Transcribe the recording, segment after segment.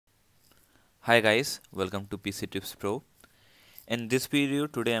Hi guys, welcome to PC Tips Pro. In this video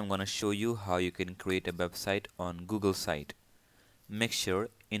today I'm going to show you how you can create a website on Google site. Make sure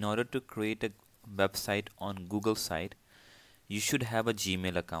in order to create a website on Google site, you should have a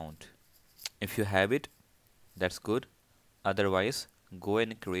Gmail account. If you have it, that's good. Otherwise, go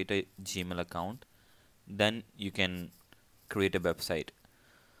and create a Gmail account. Then you can create a website.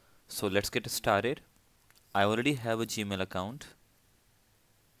 So let's get started. I already have a Gmail account.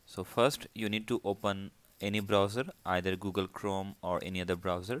 So first you need to open any browser, either Google Chrome or any other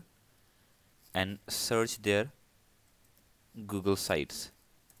browser, and search there Google Sites.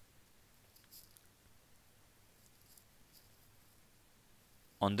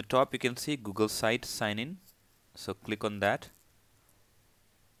 On the top you can see Google Site Sign In. So click on that.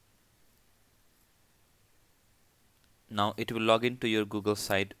 Now it will log into your Google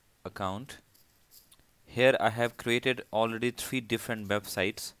Site account. Here I have created already 3 different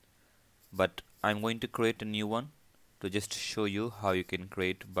websites, but I'm going to create a new one to just show you how you can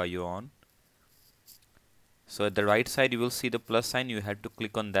create by your own. So at the right side you will see the plus sign. You have to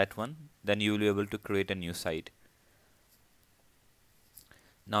click on that one, then you will be able to create a new site.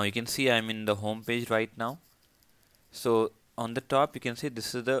 Now you can see I'm in the home page right now. So on the top you can see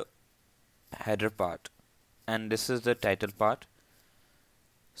this is the header part and this is the title part.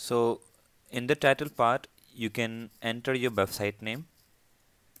 So in the title part you can enter your website name.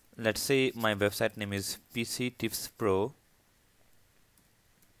 Let's say my website name is PC Tips Pro.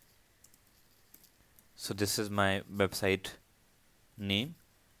 So this is my website name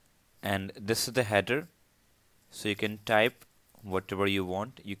and this is the header. So you can type whatever you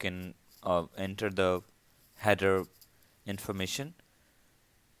want. You can enter the header information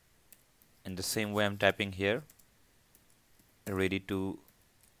in the same way I'm typing here. Ready to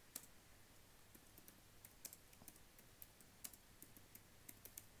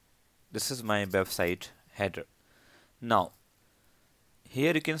this is my website header. Now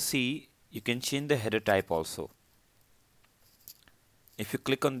here you can see you can change the header type also. If you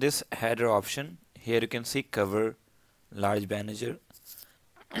click on this header option, here you can see cover, large banner.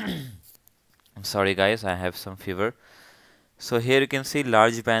 I'm sorry guys, I have some fever. So here you can see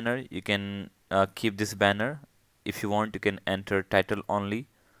large banner. You can keep this banner. If you want, you can enter title only,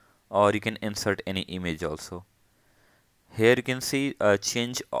 or you can insert any image also. Here you can see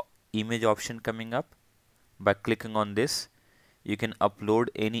change image option coming up. By clicking on this, you can upload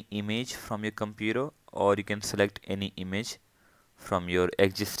any image from your computer, or you can select any image from your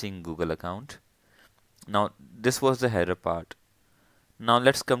existing Google account. Now this was the header part. Now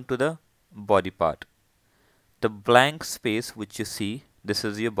let's come to the body part. The blank space which you see, this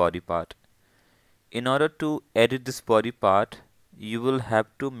is your body part. In order to edit this body part, you will have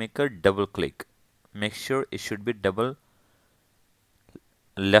to make a double click. Make sure it should be double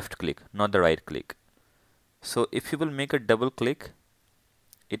left click, not the right click. So if you will make a double click,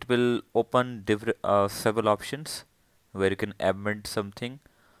 it will open several options where you can amend something,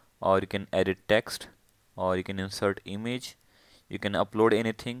 or you can edit text, or you can insert image, you can upload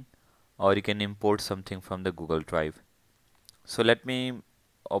anything, or you can import something from the Google Drive. So let me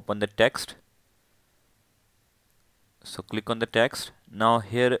open the text. So click on the text. Now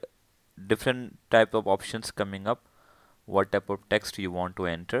here different type of options coming up, what type of text you want to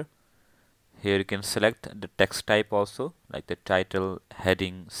enter. Here you can select the text type also, like the title,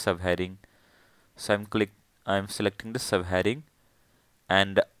 heading, subheading. So I'm selecting the subheading,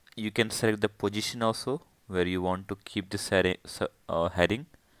 and you can select the position also, where you want to keep this heading,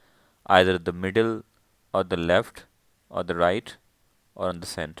 either the middle or the left or the right or on the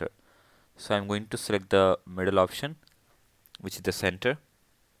center. So I'm going to select the middle option, which is the center,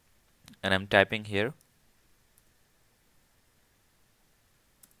 and I'm typing here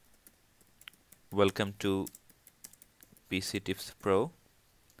welcome to PC Tips Pro,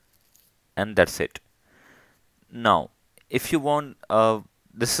 and that's it. Now if you want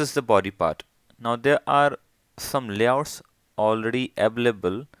this is the body part. Now there are some layouts already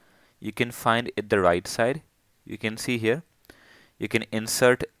available. You can find at the right side. You can see here you can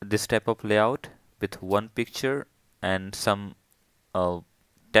insert this type of layout with one picture and some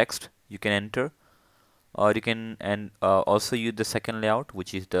text you can enter, or you can also use the second layout,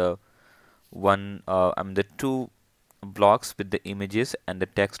 which is the one the two blocks with the images and the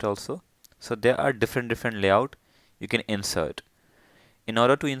text also. So there are different layout you can insert. In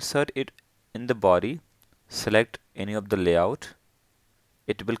order to insert it in the body, select any of the layout.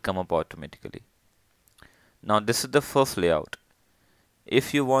 It will come up automatically. Now this is the first layout.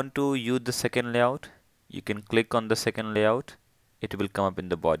 If you want to use the second layout, you can click on the second layout. It will come up in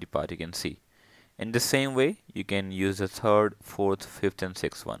the body part, you can see. In the same way, you can use the third, fourth, fifth and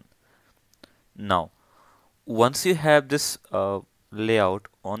sixth one. Now once you have this layout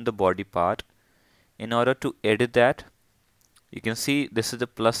on the body part, in order to edit that, you can see this is the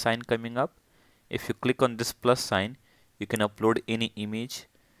plus sign coming up. If you click on this plus sign, you can upload any image.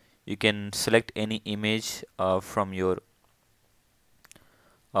 You can select any image from your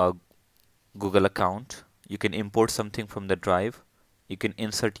uh, Google account. You can import something from the drive. You can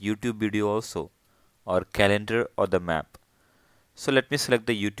insert YouTube video also, or calendar, or the map. So let me select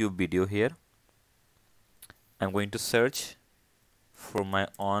the YouTube video here. I'm going to search for my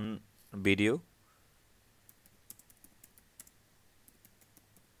own video.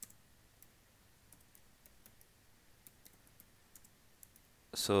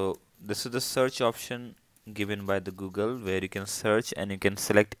 So this is the search option given by the Google, where you can search and you can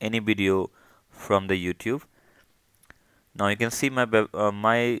select any video from the YouTube. Now you can see my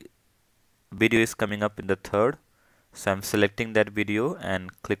video is coming up in the third, so I'm selecting that video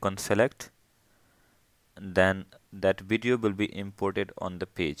and click on select. Then that video will be imported on the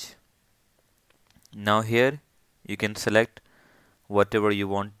page. Now here you can select whatever you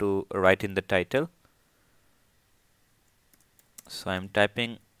want to write in the title. So I'm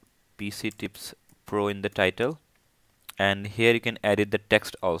typing PC Tips Pro in the title, and here you can edit the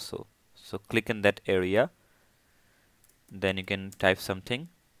text also. So click in that area, then you can type something.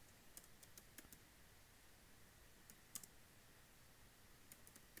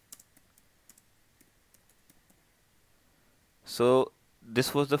 So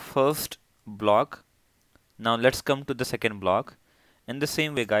this was the first block. Now let's come to the second block. In the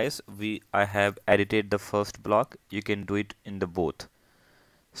same way, guys, I have edited the first block. You can do it in the both.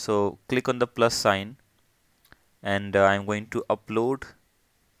 So click on the plus sign, and I'm going to upload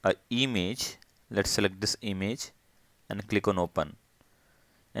a image. Let's select this image and click on open.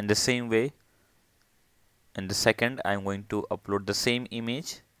 In the same way, in the second, I'm going to upload the same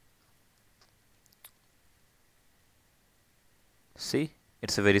image. See,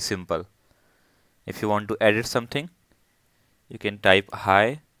 it's very simple. If you want to edit something, you can type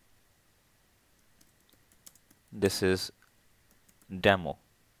hi, this is demo.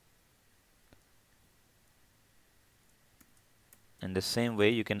 In the same way,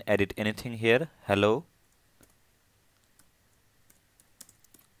 you can edit anything here. Hello,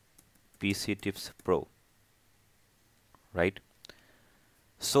 PC Tips Pro. Right?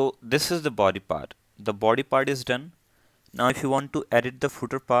 So this is the body part. The body part is done. Now if you want to edit the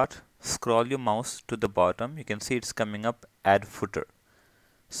footer part, scroll your mouse to the bottom. You can see it's coming up add footer.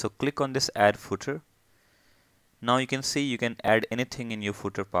 So click on this add footer. Now you can see you can add anything in your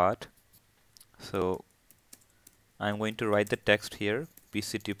footer part. So I'm going to write the text here,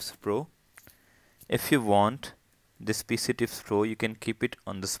 PC Tips Pro. If you want this PC Tips Pro, you can keep it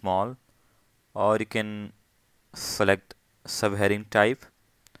on the small, or you can select subheading type,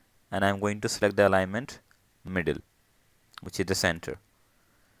 and I'm going to select the alignment middle, which is the center.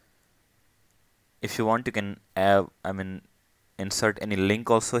 If you want, you can insert any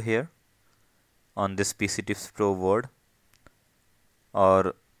link also here on this PC Tips Pro word,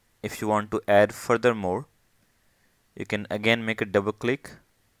 or if you want to add furthermore, you can again make a double click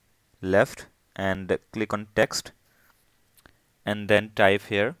left and click on text, and then type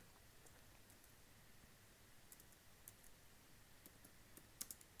here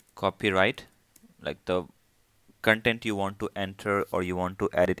copyright, like the content you want to enter or you want to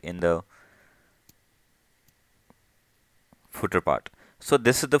add it in the footer part. So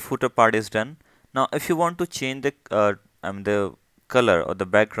this is the footer part is done. Now if you want to change the color or the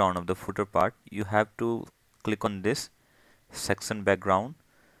background of the footer part, you have to click on this section background,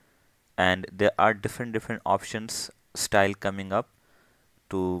 and there are different options style coming up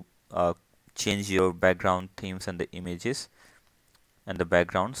to change your background themes and the images and the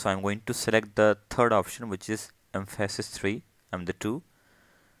background. So I'm going to select the third option, which is emphasis 3 and the 2.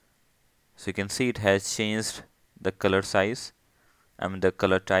 So you can see it has changed the color size and the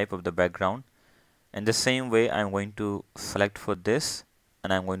color type of the background. In the same way, I'm going to select for this,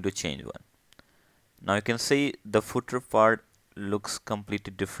 and I'm going to change one. Now you can see the footer part looks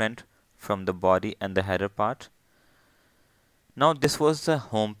completely different from the body and the header part. Now this was the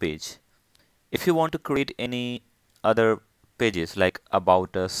home page. If you want to create any other pages like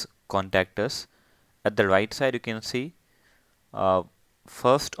about us, contact us, at the right side you can see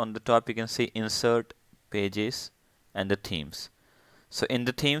first on the top you can see insert pages and the themes. So in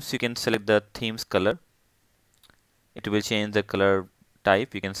the themes you can select the themes color. It will change the color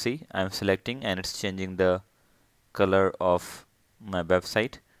type. You can see I'm selecting and it's changing the color of my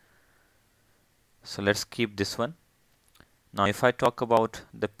website. So let's keep this one. Now if I talk about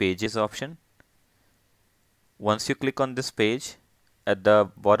the pages option, once you click on this page, at the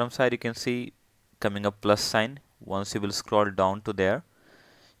bottom side you can see coming up plus sign. Once you will scroll down to there,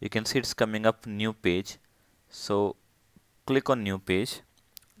 you can see it's coming up new page. So click on new page,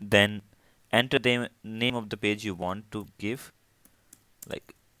 then enter the name of the page you want to give,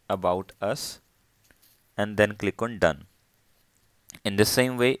 like about us, and then click on done. In the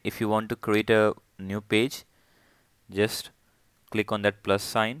same way, if you want to create a new page, just click on that plus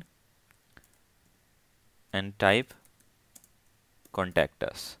sign and type contact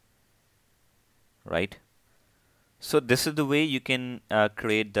us, right? So this is the way you can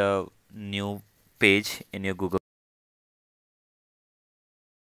create the new page in your Google